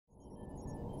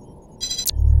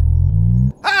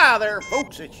Hi there,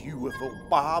 folks. It's UFO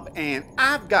Bob, and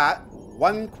I've got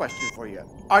one question for you.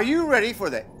 Are you ready for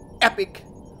the epic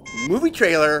movie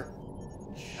trailer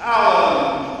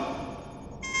challenge?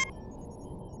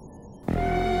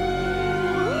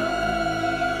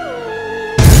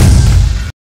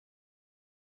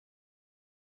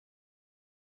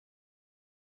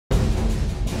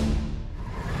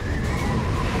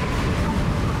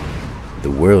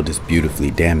 The world is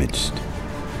beautifully damaged,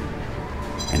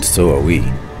 and so are we,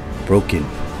 broken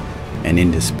and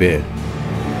in despair.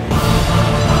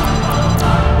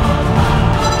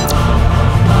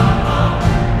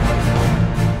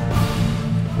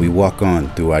 We walk on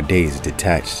through our days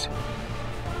detached,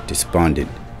 despondent,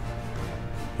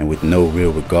 and with no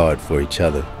real regard for each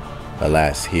other.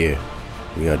 Alas, here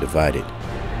we are divided.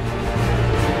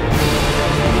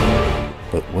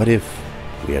 But what if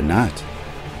we are not?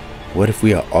 What if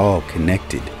we are all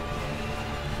connected,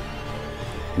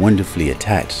 wonderfully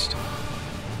attached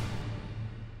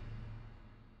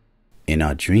in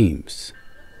our dreams?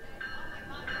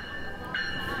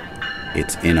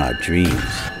 It's in our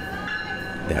dreams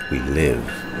that we live.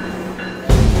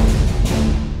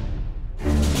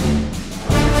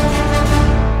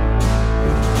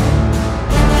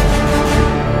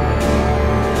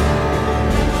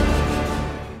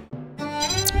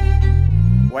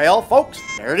 Well, folks,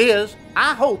 there it is.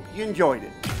 I hope you enjoyed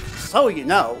it. So you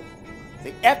know,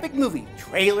 the Epic Movie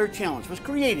Trailer Challenge was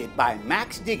created by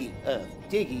Max Diggy of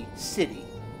Diggy City.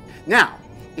 Now,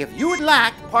 if you would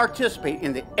like to participate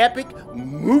in the Epic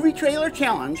Movie Trailer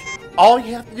Challenge, all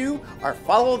you have to do are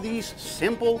follow these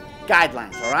simple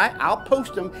guidelines, all right? I'll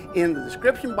post them in the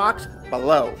description box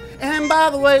below. And by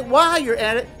the way, while you're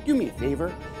at it, do me a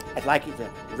favor. I'd like you to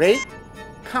rate,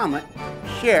 comment,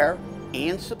 share,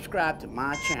 and subscribe to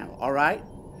my channel, all right?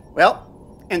 Well,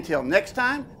 until next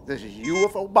time, this is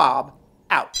UFO Bob,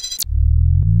 out.